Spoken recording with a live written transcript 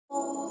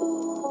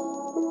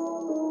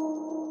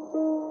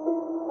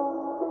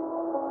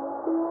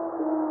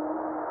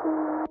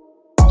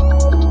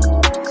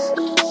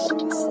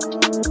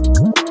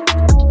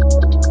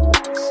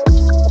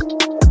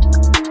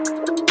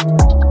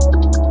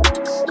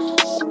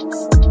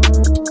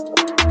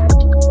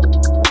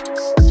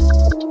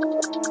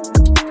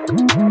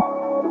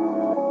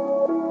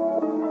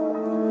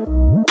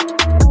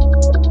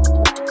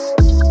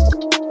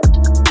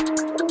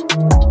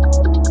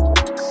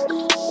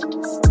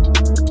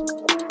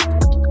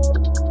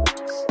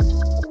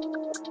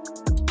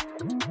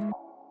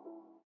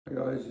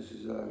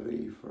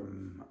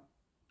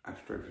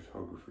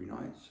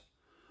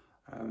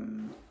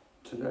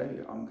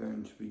Today I'm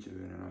going to be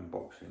doing an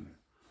unboxing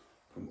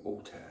from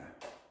Altair,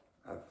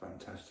 a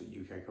fantastic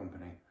UK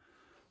company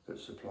that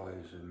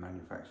supplies and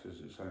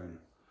manufactures its own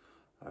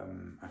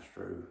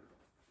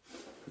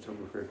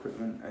astrophotography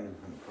equipment,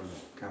 anything from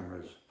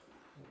cameras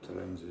to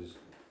lenses,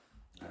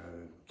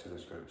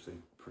 telescopes. They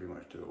pretty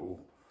much do it all.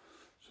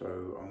 So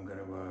I'm going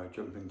to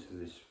jump into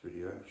this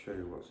video, show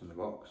you what's in the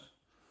box,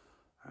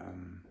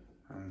 and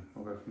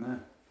we'll go from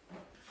there.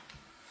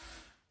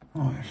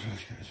 Alright, so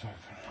let's get this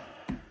open.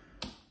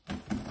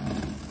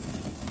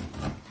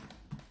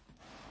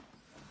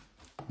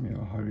 Yeah,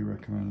 I highly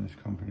recommend this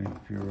company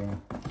if you're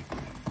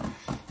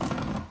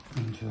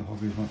into the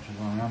hobby as much as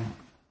I am.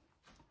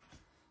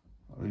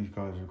 These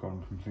guys have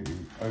gone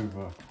completely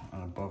over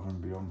and above and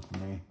beyond for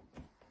me.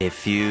 A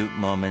few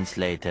moments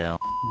later.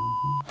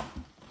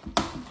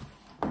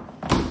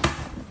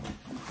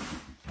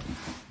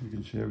 You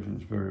can see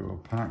everything's very well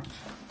packed.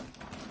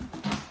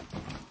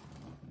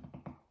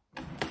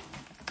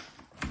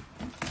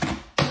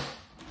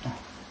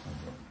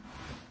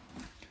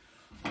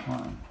 Right,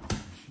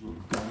 so we'll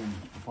go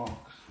into the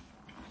box.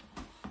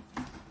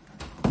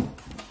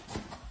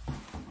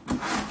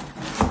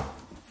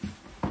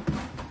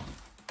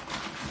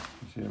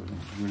 You see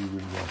everything's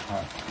really well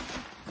packed.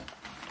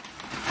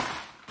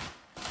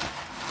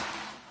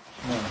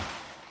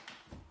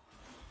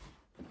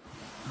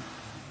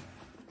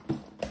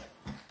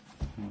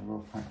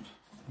 Well packed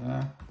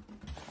there.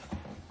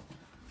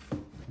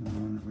 And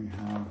then we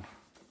have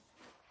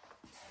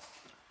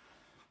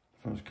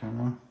the first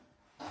camera,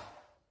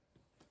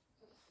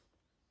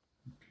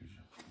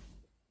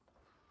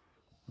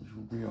 which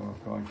will be our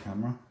guide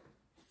camera.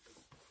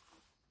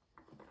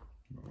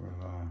 But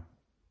we'll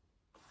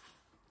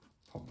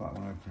pop that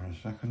one open in a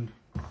second.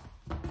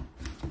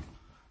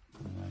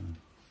 And then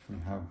we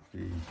have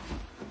the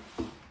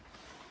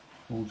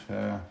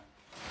Altair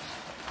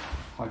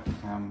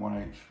Hypercam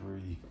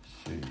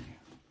 183C.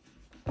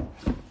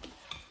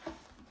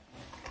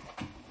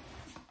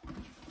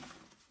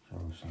 So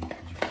some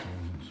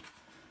it's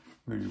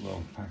really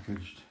well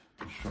packaged,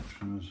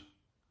 instructions,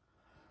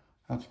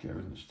 how to get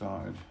everything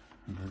started,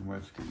 including where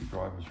to get your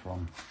drivers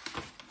from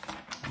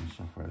and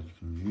software you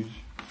can use.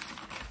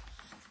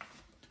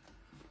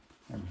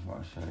 Everything, like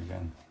I said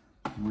again,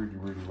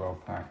 really well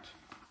packed.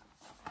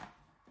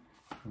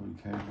 All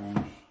the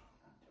cables,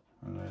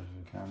 and there's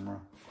the camera.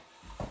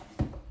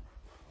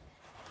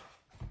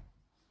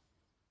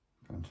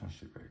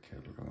 Fantastic bit of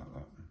kit, look at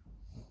that.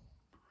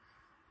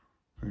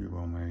 Really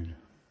well made.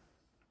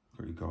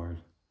 Got your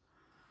guide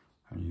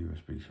and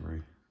USB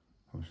 3.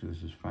 Obviously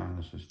this is fan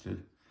assisted,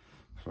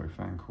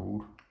 fan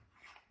cooled.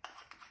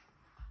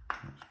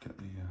 Let's get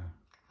the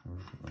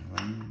look at the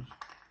lens.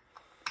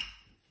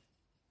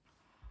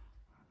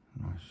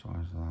 Nice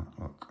size of that,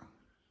 look.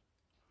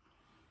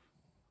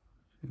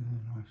 See the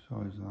nice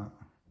size of that.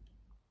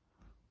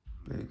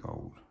 Big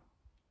old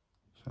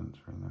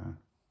sensor in there.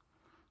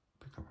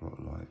 Pick up a lot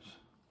of lights.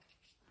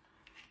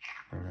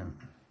 Brilliant.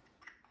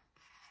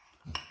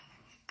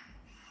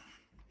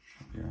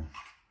 Yeah,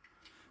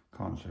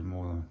 can't say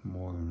more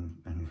than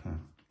anything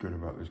good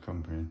about this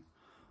company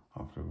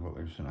after what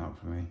they've sent out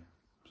for me.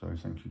 So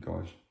thank you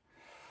guys.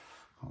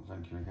 Can't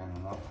thank you again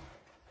enough.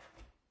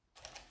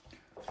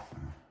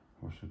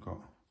 Also got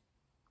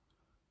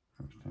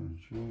extended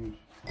shoes,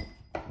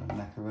 the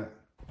neck of it.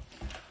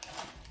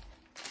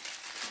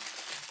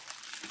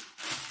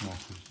 More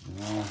pieces in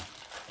there.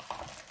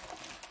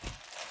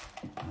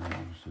 And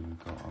obviously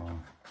we've got our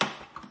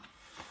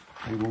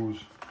cables.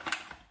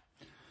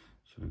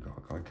 So we've got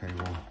a guide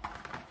cable.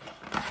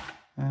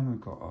 And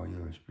we've got our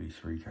USB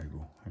 3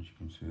 cable, as you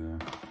can see there.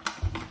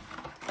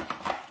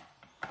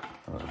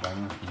 Got the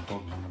bangers and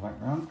bobs in the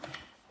background.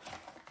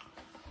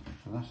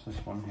 So that's this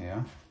one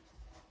here.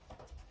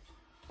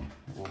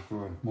 We'll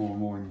go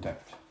more in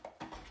depth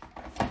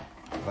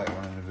later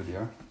on in the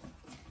video.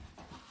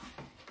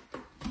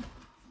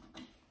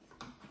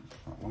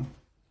 That one.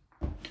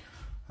 And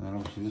then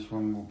obviously this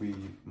one will be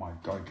my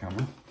guide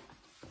camera.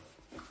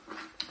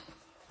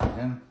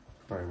 Again,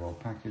 very well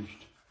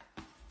packaged.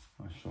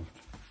 Nice soft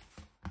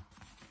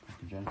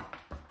packaging.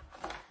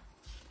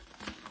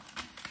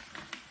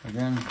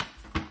 Again,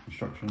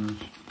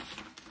 instructions,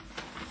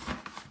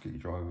 get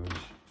your drivers,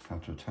 how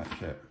to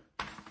attach it,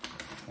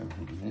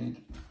 everything you need.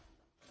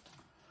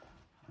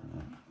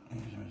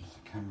 And here's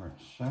the camera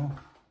itself.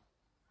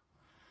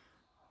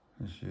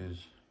 This is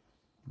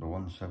the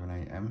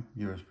 178M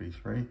USB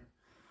 3.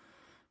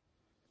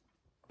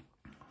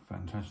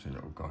 Fantastic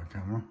little guide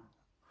camera.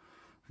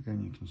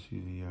 Again, you can see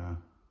the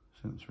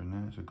sensor in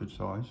there. It's a good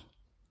size.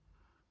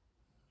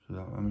 So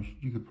that, I mean,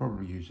 you could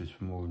probably use this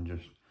for more than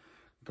just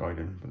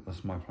guiding, but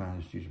that's my plan,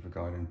 is to use it for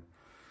guiding.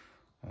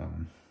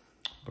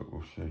 But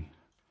we'll see.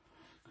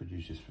 Could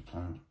use this for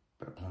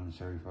better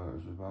planetary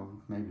photos as well.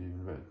 Maybe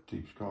even a bit of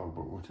deep sky,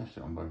 but we'll test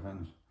it on both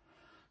ends.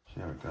 See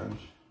how it goes.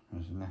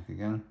 There's the neck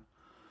again,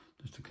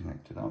 just to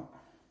connect it up.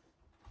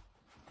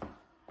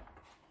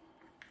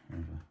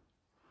 There's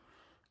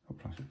a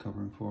plastic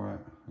covering for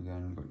it.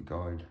 Again, you've got your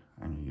guide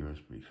and your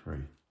USB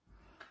 3.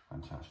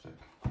 Fantastic.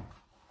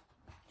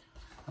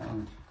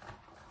 and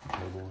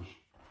cables.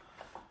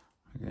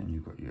 Again,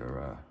 you've got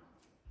your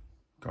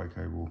guide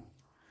cable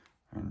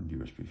and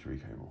USB 3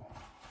 cable.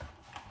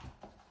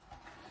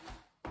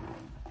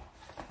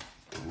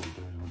 What we'll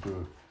do is we'll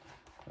do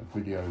a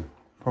video,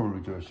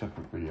 probably do a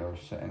separate video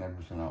setting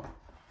everything up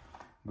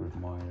with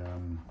my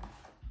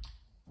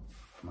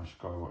my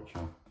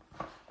Skywatcher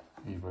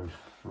Evo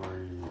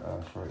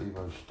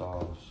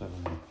Star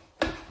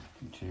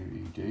 72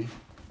 ED.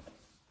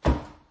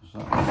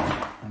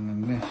 And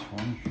then this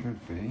one should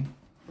be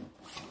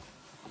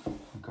a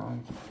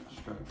guide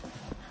scope.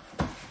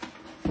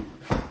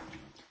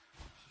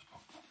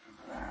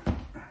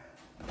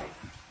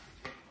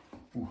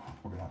 Ooh,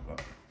 look at that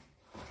look.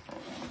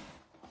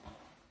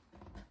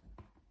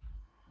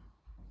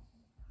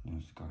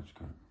 There's the guide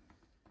scope.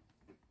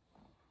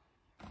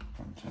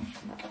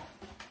 Fantastic.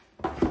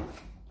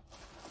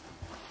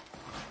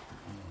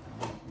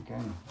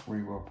 Again,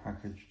 really well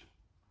packaged.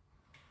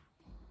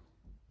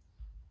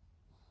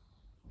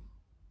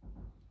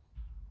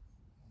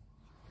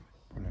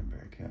 Brilliant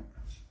bit of kit.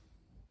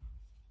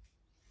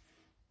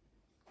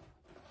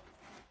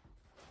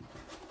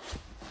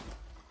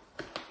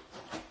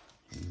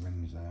 So your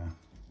rings there.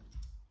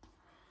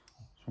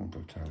 Small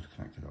dovetails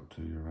connected up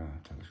to your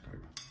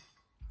telescope.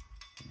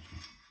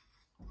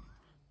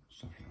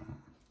 Stuff like that.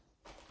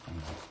 And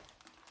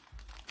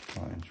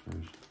lighting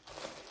screws.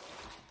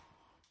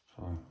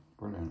 So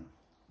brilliant.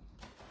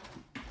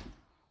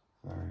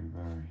 Very,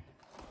 very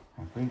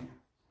happy.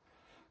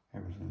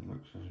 Everything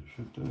looks as it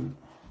should do.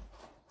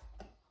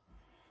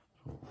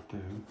 So what we'll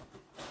do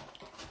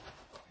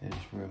is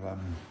we'll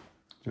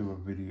do a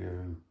video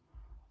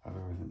of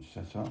everything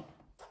set up.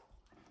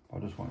 I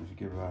just wanted to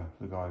give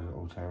the guys at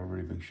Altair a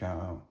really big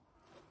shout out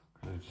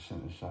because they just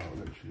sent this out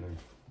literally.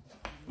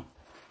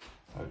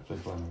 They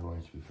blow me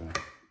away, to be fair.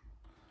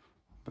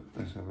 But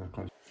let's have a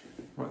close.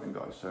 Right then,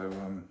 guys. So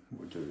what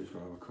we'll do is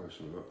we'll have a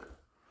closer look.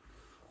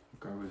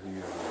 We'll go with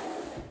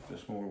the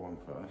smaller one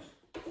first.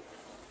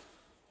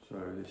 So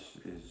this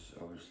is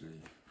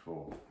obviously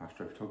for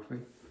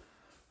astrophotography.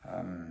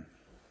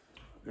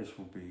 This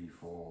will be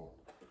for,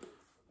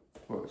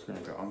 well, it's going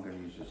to go. I'm going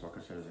to use this, like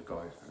I said, as a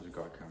guide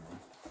camera.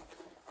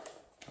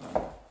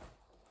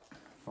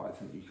 But I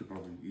think you could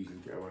probably easily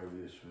get away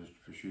with this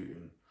for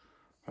shooting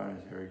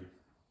planetary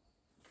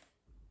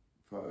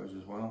photos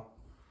as well.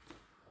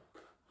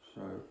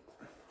 So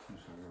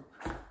let's have a look.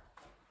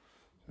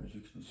 So as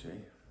you can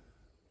see,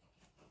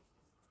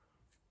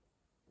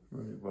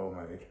 really well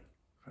made,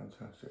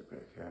 fantastic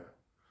bit of kit.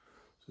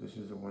 So this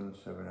is the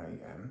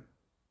 178M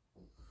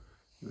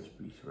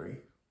USB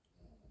 3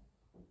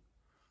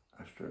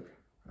 Astro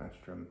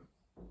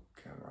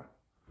camera.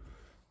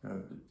 Now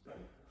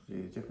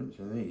the difference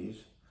in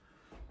these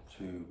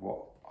to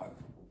what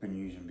I've been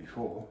using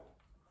before,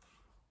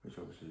 which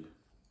obviously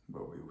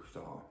where we all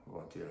start with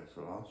our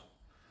DSLRs.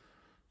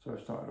 So I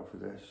started off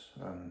with this,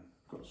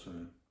 got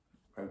some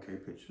okay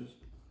pictures,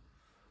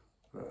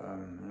 but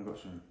I've got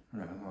some,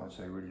 I'd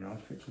say really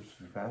nice pictures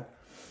to be fair,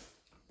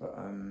 but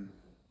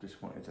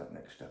just wanted that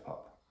next step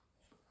up.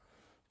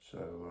 So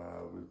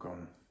we've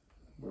gone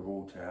with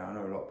Altair. I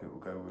know a lot of people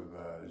go with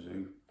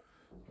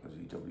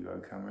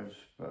ZWO cameras,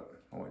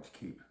 but I wanted to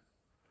keep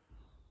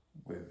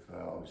with,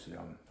 obviously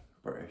I'm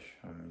British,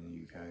 I'm in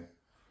the UK,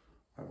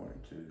 I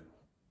wanted to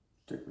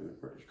stick with a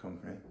British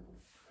company,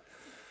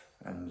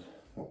 and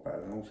what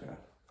better than Altair?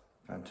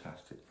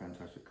 Fantastic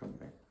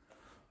company.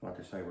 Like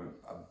I say, went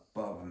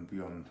above and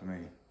beyond for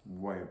me,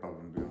 way above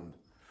and beyond.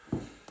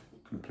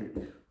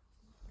 Completely,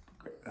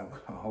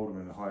 I hold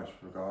them in the highest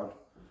regard.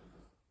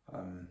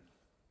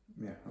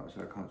 Yeah, like I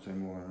said, I can't say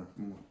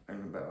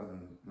anything better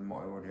than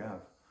what I already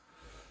have.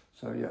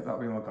 So yeah, that'll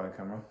be my guide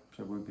camera.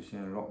 So we'll be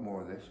seeing a lot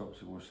more of this.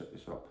 Obviously we'll set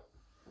this up.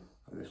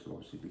 This will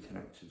obviously be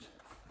connected.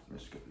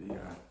 Let's get the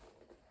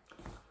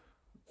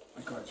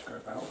guide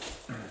scope out.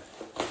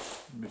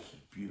 This is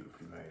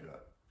beautifully made,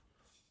 look.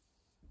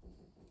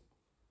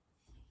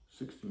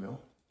 60mm.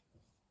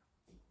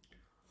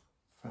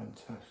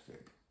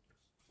 Fantastic.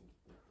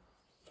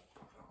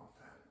 Pop that off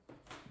there.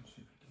 Let's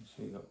see if you can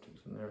see the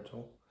optics in there at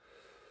all.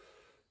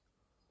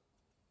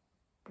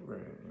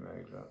 Brilliantly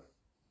made, look.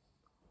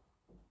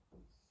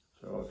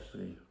 So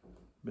obviously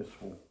this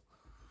will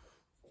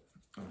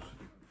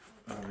obviously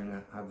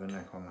have the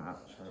neck on that,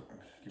 so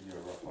let's give you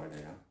a rough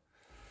idea.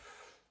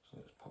 So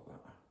let's pop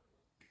that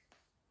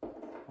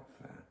off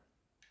there.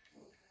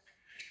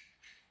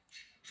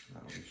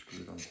 That will be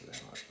screwed onto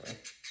there like so.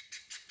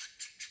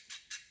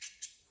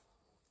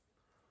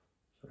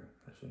 So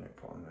that's the neck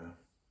put on there.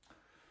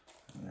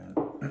 And then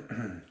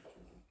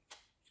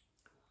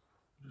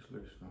just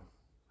loosen off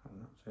and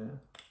that's here.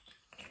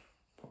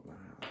 Pop that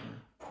out there.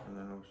 And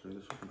then obviously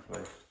this will be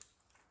placed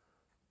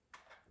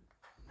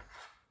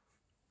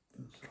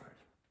inside.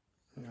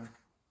 Yeah.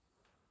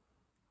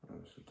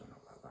 Obviously done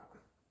up like that.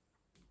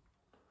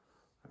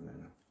 And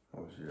then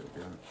obviously it'll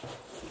be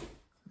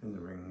in the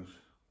rings,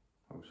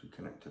 obviously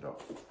connected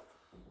up,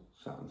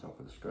 sat on top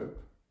of the scope,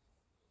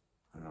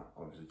 and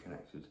obviously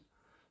connected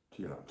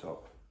to your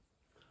laptop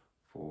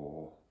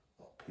for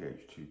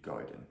PH2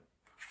 guiding,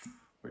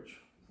 which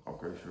I'll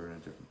go through in a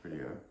different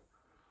video.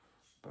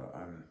 But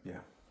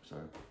yeah, so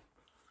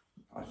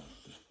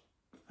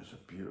it's a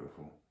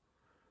beautiful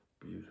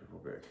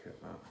bit of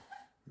kit, that.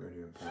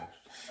 Really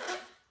impressed.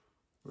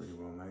 Really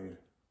well made.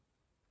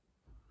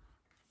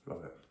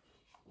 Love it.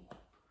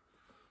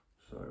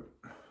 So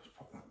let's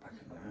pop that back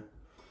in there.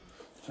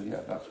 So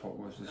yeah, that's what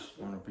was this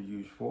one to be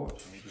used for.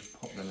 So I'll just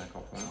pop the neck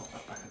off and I'll put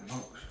that back in the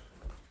box.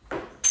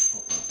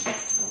 Pop that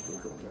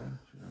back on there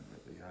so you don't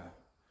get the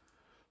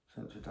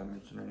sensor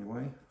damaged in any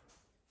way.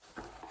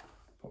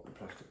 Pop the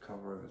plastic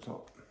cover over the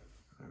top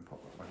and then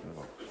pop that back in the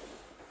box.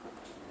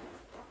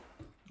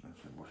 And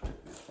so we'll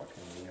stick this back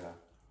in the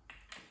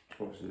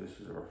obviously this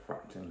is a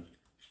refracting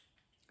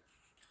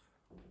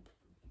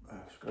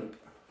scope,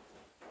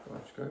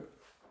 scope.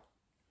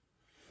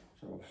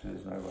 So obviously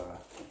there's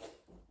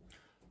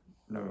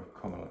no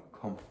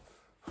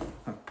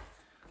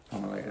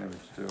accumulate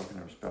image to do. I can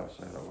never spell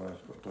say that word.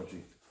 It's got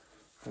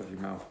dodgy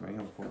mouth for me,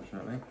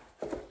 unfortunately.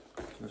 So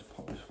let's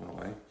pop this one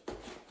away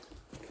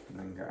and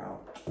then get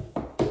out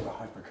the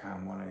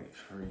Hypercam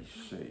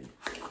 183C.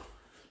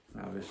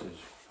 Now this is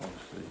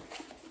obviously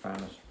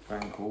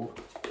fan cord.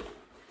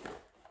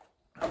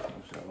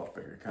 Obviously a lot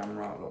bigger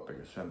camera, a lot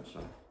bigger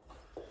sensor.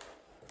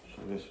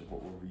 So this is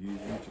what we'll be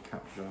using to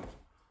capture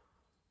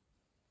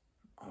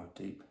our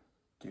deep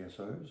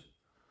DSOs,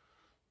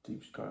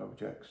 deep sky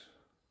objects,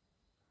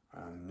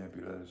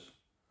 nebulas,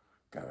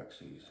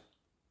 galaxies,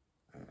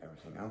 and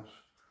everything else.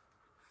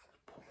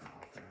 Let's pop that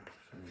up there,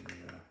 show you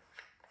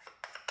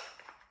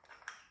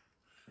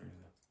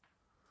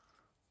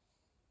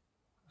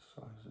the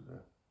size of the,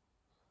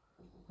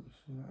 you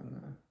see that in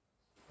there?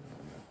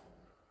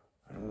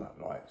 And all that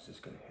light's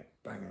just going to hit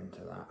bang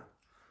into that,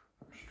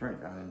 straight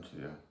down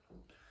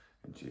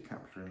into your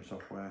capturing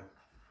software.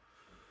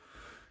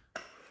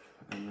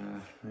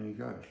 And there you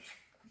go.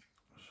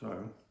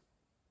 So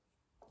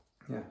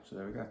yeah, so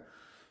there we go.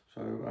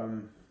 So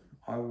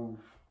I will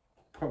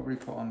probably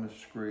put on the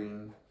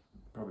screen,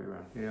 probably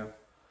around here,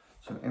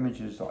 some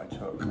images that I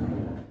took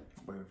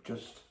with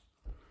just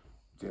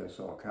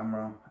DSLR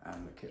camera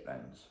and the kit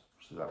lens.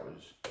 So that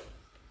was,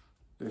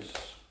 this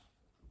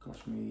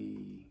cost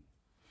me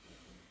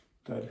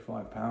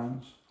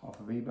 £35 off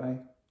of eBay.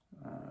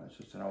 It's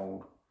just an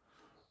old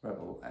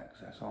Rebel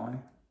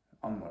XSI,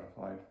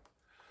 unmodified.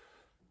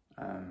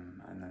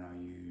 And then I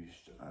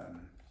used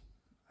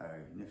a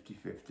nifty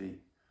 50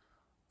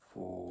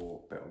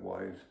 for a bit of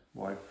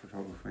wide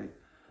photography,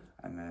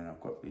 and then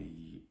I've got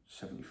the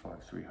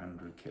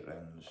 75-300 kit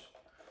lens,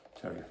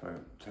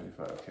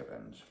 telephoto kit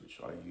lens, which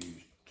I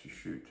used to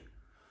shoot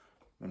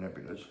the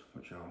nebulas,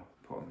 which I'll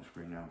put on the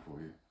screen now for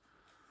you.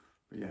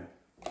 But yeah,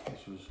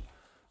 this was,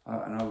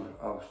 and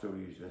I'll still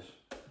use this.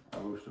 I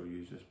will still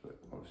use this, but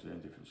obviously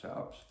in different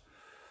setups.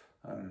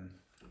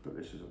 But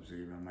this is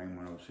obviously my main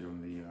one, obviously on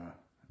the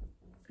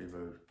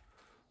Evo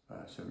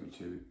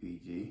 72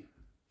 ED.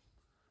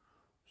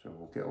 So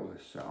we'll get all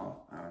this set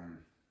up.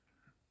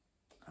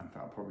 In fact,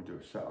 I'll probably do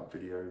a setup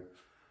video,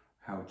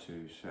 how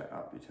to set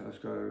up your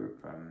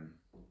telescope,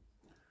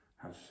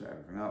 how to set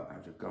everything up, how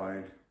to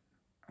guide,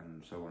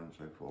 and so on and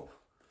so forth.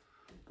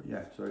 But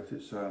yeah, so if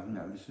it's you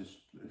know, if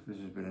this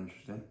has been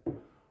interesting,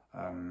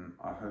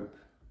 I hope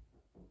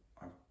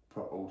I've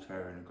put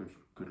Altair in a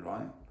good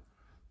light.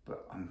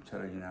 But I'm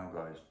telling you now,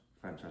 guys,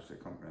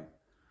 fantastic company.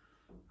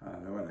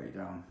 They won't let you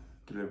down.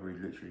 Delivery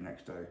literally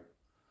next day.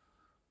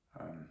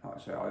 Like I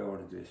say, I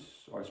ordered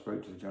this. I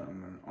spoke to the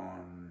gentleman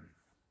on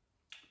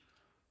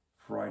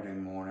Friday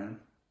morning.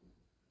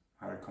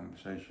 Had a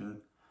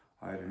conversation.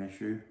 I had an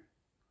issue.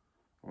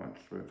 I won't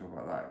talk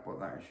about that. What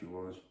that issue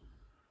was.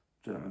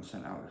 Gentleman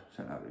sent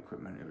out the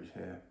equipment. It was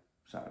here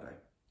Saturday.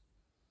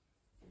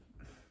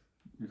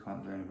 You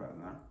can't do any better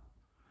than that.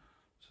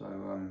 So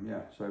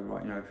yeah. So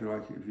like, you know, if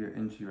you're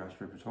into your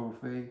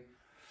astrophotography,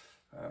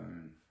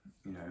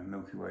 you know,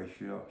 Milky Way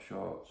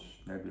shots,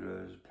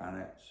 nebulas,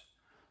 planets,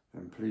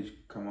 then please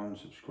come on,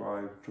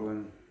 subscribe,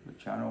 join the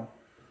channel,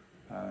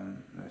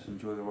 and let's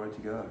enjoy the ride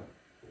together.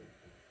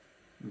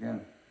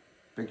 Again,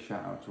 big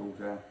shout out to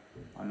Altair.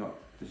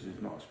 This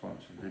is not a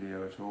sponsored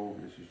video at all.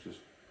 This is just,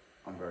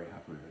 I'm very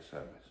happy with the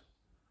service.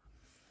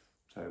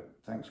 So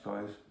thanks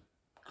guys,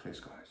 clear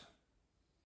skies.